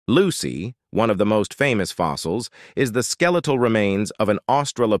Lucy, one of the most famous fossils, is the skeletal remains of an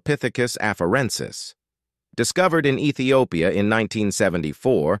Australopithecus afarensis. Discovered in Ethiopia in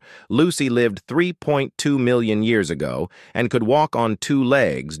 1974, Lucy lived 3.2 million years ago and could walk on two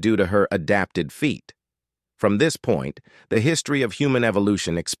legs due to her adapted feet. From this point, the history of human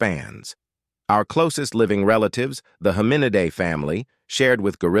evolution expands. Our closest living relatives, the Hominidae family, shared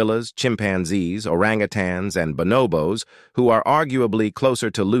with gorillas, chimpanzees, orangutans, and bonobos, who are arguably closer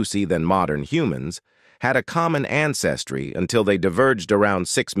to Lucy than modern humans, had a common ancestry until they diverged around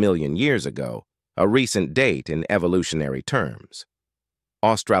 6 million years ago, a recent date in evolutionary terms.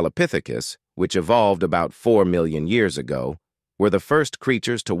 Australopithecus, which evolved about 4 million years ago, were the first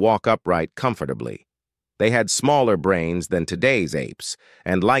creatures to walk upright comfortably. They had smaller brains than today's apes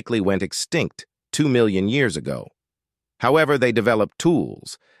and likely went extinct 2 million years ago. However, they developed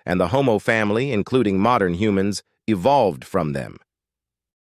tools, and the Homo family, including modern humans, evolved from them.